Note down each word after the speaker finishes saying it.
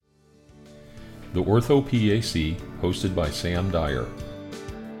the Ortho PAC, hosted by Sam Dyer.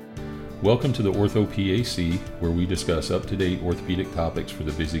 Welcome to the Ortho PAC, where we discuss up-to-date orthopedic topics for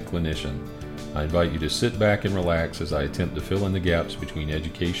the busy clinician. I invite you to sit back and relax as I attempt to fill in the gaps between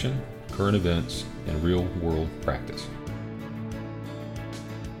education, current events, and real-world practice.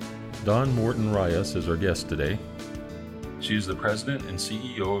 Dawn Morton-Rias is our guest today. She is the President and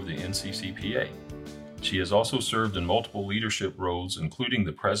CEO of the NCCPA. She has also served in multiple leadership roles, including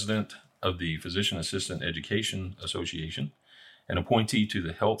the President of the Physician Assistant Education Association, an appointee to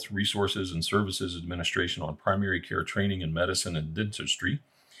the Health Resources and Services Administration on Primary Care Training in Medicine and Dentistry,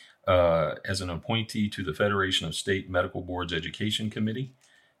 as an appointee to the Federation of State Medical Boards Education Committee,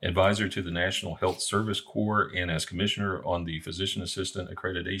 advisor to the National Health Service Corps, and as commissioner on the Physician Assistant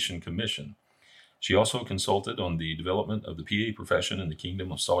Accreditation Commission. She also consulted on the development of the PA profession in the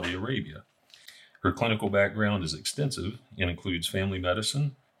Kingdom of Saudi Arabia. Her clinical background is extensive and includes family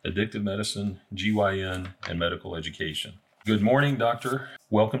medicine, addictive medicine, GYN, and medical education. Good morning, Doctor.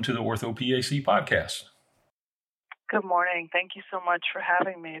 Welcome to the Ortho PAC podcast. Good morning. Thank you so much for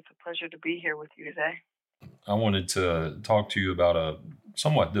having me. It's a pleasure to be here with you today. I wanted to talk to you about a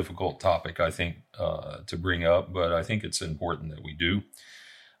somewhat difficult topic, I think, to bring up, but I think it's important that we do.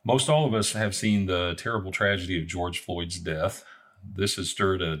 Most all of us have seen the terrible tragedy of George Floyd's death. This has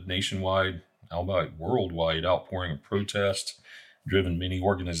stirred a nationwide, albeit worldwide, outpouring of protest, driven many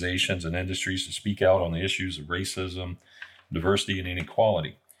organizations and industries to speak out on the issues of racism, diversity, and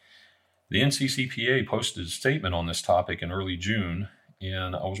inequality. The NCCPA posted a statement on this topic in early June,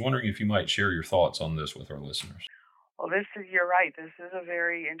 and I was wondering if you might share your thoughts on this with our listeners. Well, you're right. This is a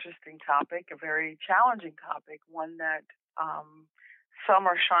very interesting topic, a very challenging topic, one that some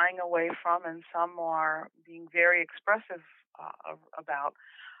are shying away from and some are being very expressive about.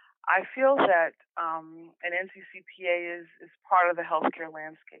 I feel that an NCCPA is part of the healthcare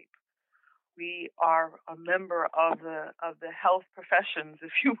landscape. We are a member of the health professions,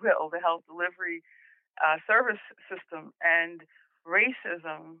 if you will, the health delivery service system, and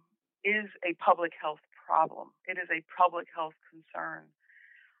racism is a public health problem. It is a public health concern,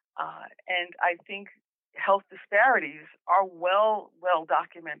 and I think health disparities are well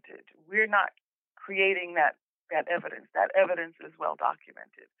documented. We're not creating that evidence. That evidence is well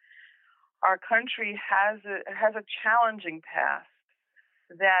documented. Our country has a challenging past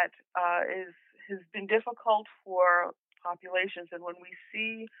that has been difficult for populations, and when we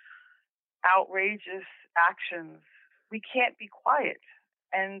see outrageous actions, we can't be quiet.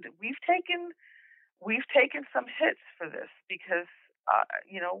 And we've taken some hits for this because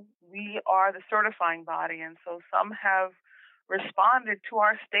we are the certifying body, and so some have responded to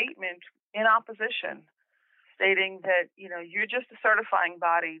our statement in opposition, stating that you're just a certifying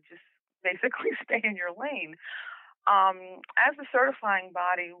body, just basically stay in your lane. As a certifying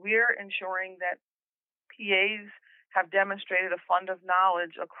body, we're ensuring that PAs have demonstrated a fund of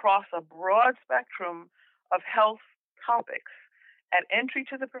knowledge across a broad spectrum of health topics at entry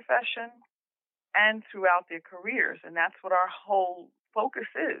to the profession and throughout their careers. And that's what our whole focus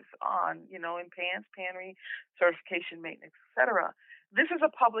is on, enhanced PANRE, certification, maintenance, etc. This is a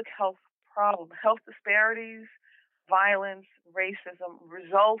public health problem. Health disparities, violence, racism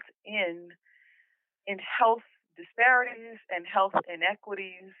result in health disparities and health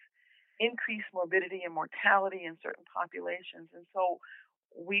inequities, increased morbidity and mortality in certain populations. And so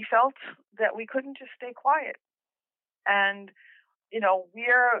we felt that we couldn't just stay quiet. And,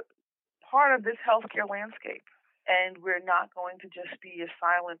 we're part of this healthcare landscape, and we're not going to just be a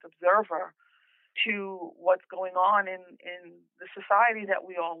silent observer to what's going on in the society that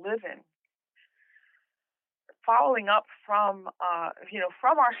we all live in. Following up from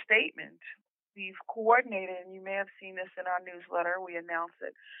our statement, we've coordinated, and you may have seen this in our newsletter, we announced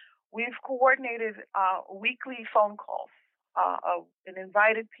it, we've coordinated weekly phone calls and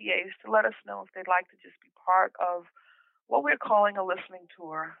invited PAs to let us know if they'd like to just be part of what we're calling a listening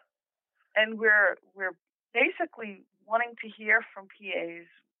tour. And we're basically wanting to hear from PAs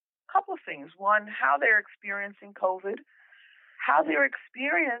a couple of things. One, how they're experiencing COVID, how they're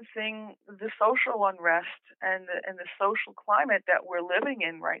experiencing the social unrest and the social climate that we're living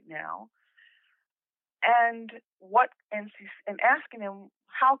in right now, and asking them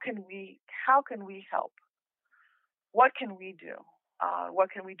how can we help? What can we do? What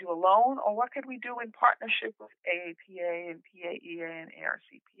can we do alone, or what can we do in partnership with AAPA and PAEA and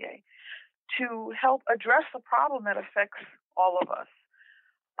ARCPA to help address the problem that affects all of us?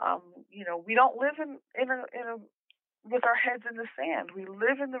 We don't live with our heads in the sand. We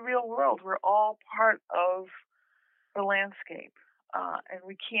live in the real world. We're all part of the landscape, and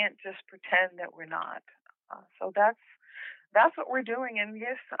we can't just pretend that we're not. So that's that's what we're doing. And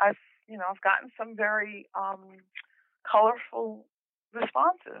yes, I've gotten some very colorful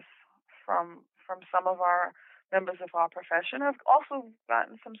responses from some of our members of our profession. I've also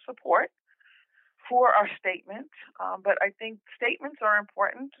gotten some support for our statement, but I think statements are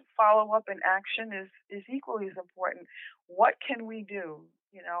important. Follow up and action is equally as important. What can we do?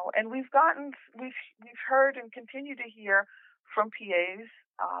 And we've heard and continue to hear from PAs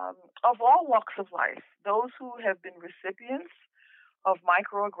of all walks of life, those who have been recipients of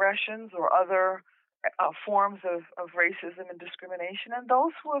microaggressions or other forms of racism and discrimination, and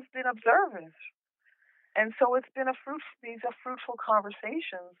those who have been observers. And so these are fruitful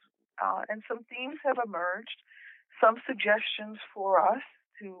conversations, and some themes have emerged, some suggestions for us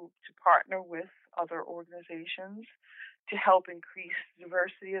to partner with other organizations to help increase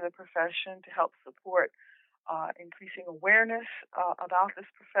diversity of the profession, to help support increasing awareness about this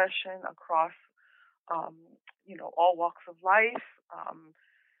profession across, all walks of life,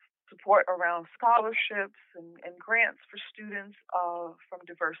 support around scholarships and grants for students from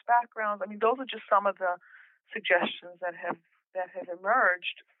diverse backgrounds. I mean, those are just some of the suggestions that have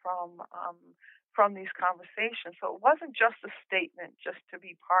emerged from these conversations. So it wasn't just a statement just to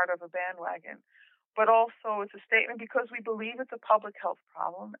be part of a bandwagon, but also it's a statement because we believe it's a public health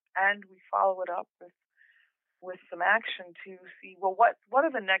problem, and we follow it up with some action to see, well, what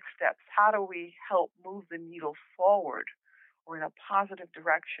are the next steps? How do we help move the needle forward or in a positive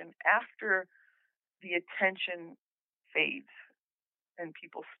direction after the attention fades and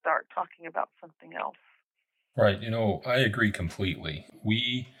people start talking about something else? Right. I agree completely.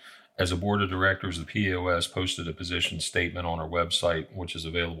 We, as a board of directors, the PAOS posted a position statement on our website, which is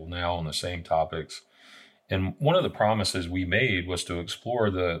available now on the same topics. And one of the promises we made was to explore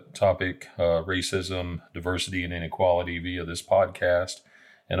the topic racism, diversity, and inequality via this podcast,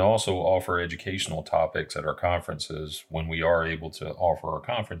 and also offer educational topics at our conferences when we are able to offer our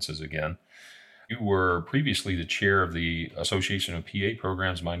conferences again. You were previously the chair of the Association of PA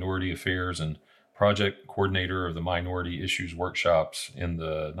Programs, Minority Affairs, and project coordinator of the Minority Issues Workshops in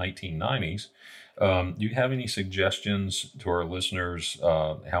the 1990s. Do you have any suggestions to our listeners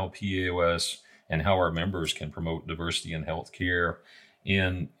how PAOS and how our members can promote diversity in healthcare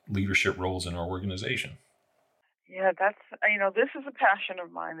in leadership roles in our organization? Yeah, this is a passion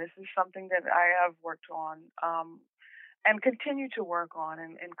of mine. This is something that I have worked on and continue to work on.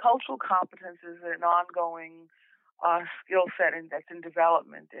 And cultural competence is an ongoing skill set that's in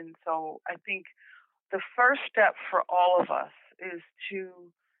development. And so I think the first step for all of us is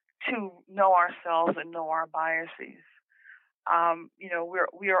to know ourselves and know our biases.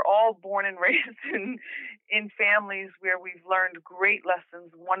 We are all born and raised in families where we've learned great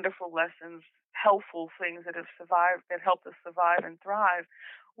lessons, wonderful lessons, helpful things that helped us survive and thrive.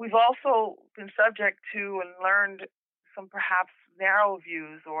 We've also been subject to and learned some perhaps narrow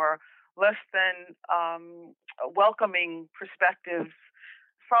views or less than welcoming perspectives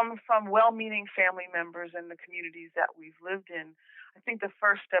from well-meaning family members and the communities that we've lived in. I think the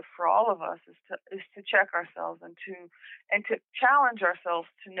first step for all of us is to check ourselves and to challenge ourselves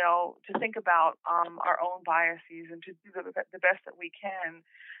to think about our own biases and to do the best that we can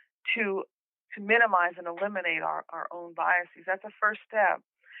to minimize and eliminate our own biases. That's a first step.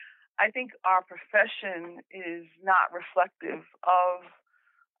 I think our profession is not reflective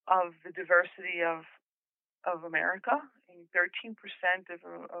of the diversity of America. 13%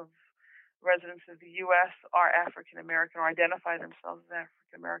 of residents of the U.S. are African American or identify themselves as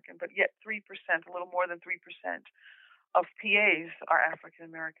African American, but yet 3%, a little more than 3% of PAs are African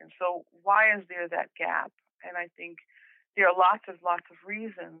American. So why is there that gap? And I think there are lots of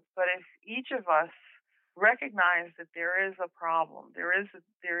reasons. But if each of us recognize that there is a problem, there is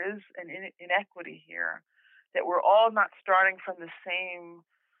an inequity here, that we're all not starting from the same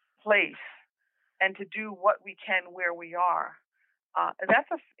place, and to do what we can where we are. That's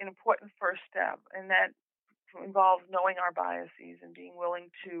an important first step, and that involves knowing our biases and being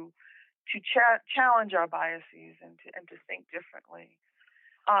willing to challenge our biases and to think differently.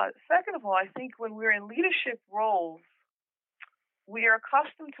 Second of all, I think when we're in leadership roles, we are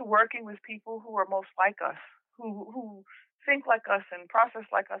accustomed to working with people who are most like us, who think like us and process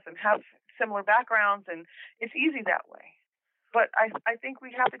like us and have similar backgrounds, and it's easy that way. But I think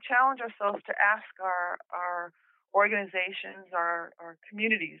we have to challenge ourselves to ask our organizations, our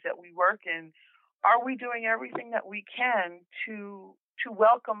communities that we work in, are we doing everything that we can to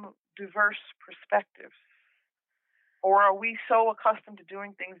welcome diverse perspectives? Or are we so accustomed to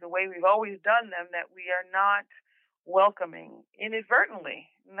doing things the way we've always done them that we are not welcoming inadvertently,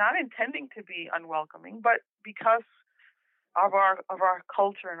 not intending to be unwelcoming, but because of our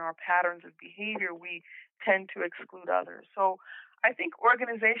culture and our patterns of behavior, we tend to exclude others. So I think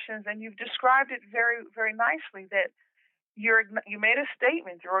organizations, and you've described it very, very nicely, that you made a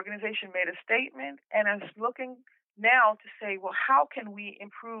statement, your organization made a statement, and is looking now to say, well, how can we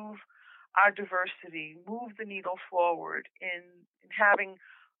improve our diversity, move the needle forward in having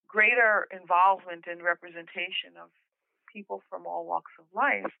greater involvement and representation of people from all walks of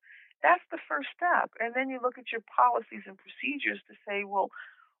life? That's the first step. And then you look at your policies and procedures to say, well,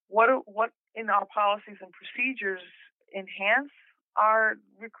 what in our policies and procedures enhance our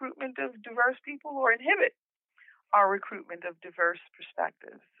recruitment of diverse people or inhibit our recruitment of diverse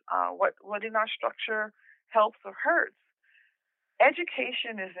perspectives? What in our structure helps or hurts?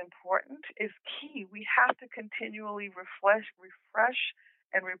 Education is important, is key. We have to continually refresh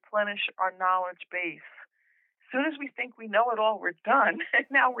and replenish our knowledge base. As soon as we think we know it all, we're done.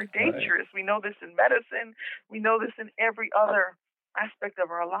 Now we're dangerous. Right. We know this in medicine. We know this in every other aspect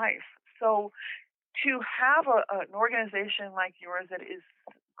of our life. So to have an organization like yours that is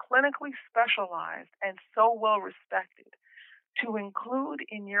clinically specialized and so well respected, to include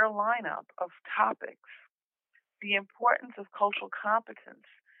in your lineup of topics the importance of cultural competence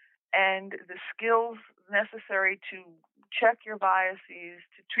and the skills necessary to check your biases,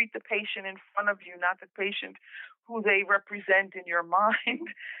 to treat the patient in front of you, not the patient who they represent in your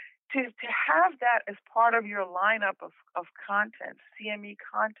mind, to have that as part of your lineup of content, CME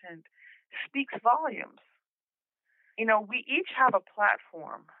content, speaks volumes. You know, we each have a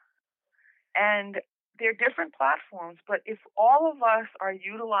platform, and they're different platforms, but if all of us are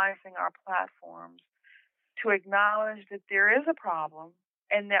utilizing our platforms to acknowledge that there is a problem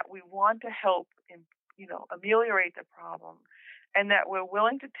and that we want to help, ameliorate the problem, and that we're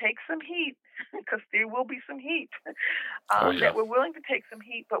willing to take some heat, because there will be some heat, that we're willing to take some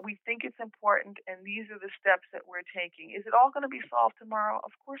heat, but we think it's important, and these are the steps that we're taking. Is it all going to be solved tomorrow?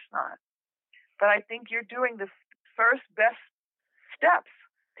 Of course not. But I think you're doing the first best steps,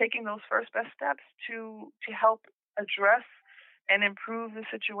 taking those first best steps to help address and improve the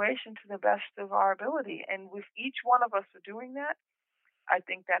situation to the best of our ability. And with each one of us doing that, I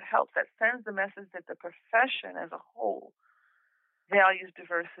think that helps. That sends the message that the profession as a whole values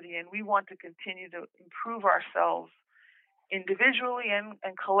diversity, and we want to continue to improve ourselves individually and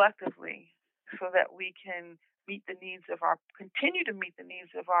collectively so that we can continue to meet the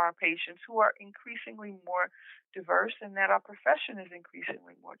needs of our patients who are increasingly more diverse, and that our profession is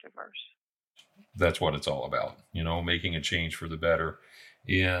increasingly more diverse. That's what it's all about, making a change for the better.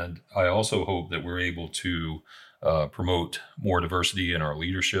 And I also hope that we're able to promote more diversity in our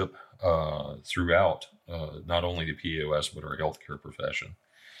leadership throughout not only the PAOS, but our healthcare profession.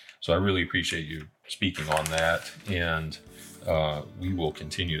 So I really appreciate you speaking on that. And we will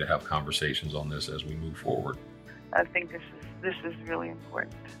continue to have conversations on this as we move forward. I think this is really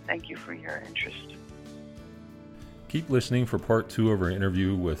important. Thank you for your interest. Keep listening for part 2 of our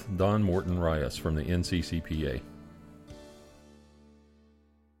interview with Dawn Morton-Rias from the NCCPA.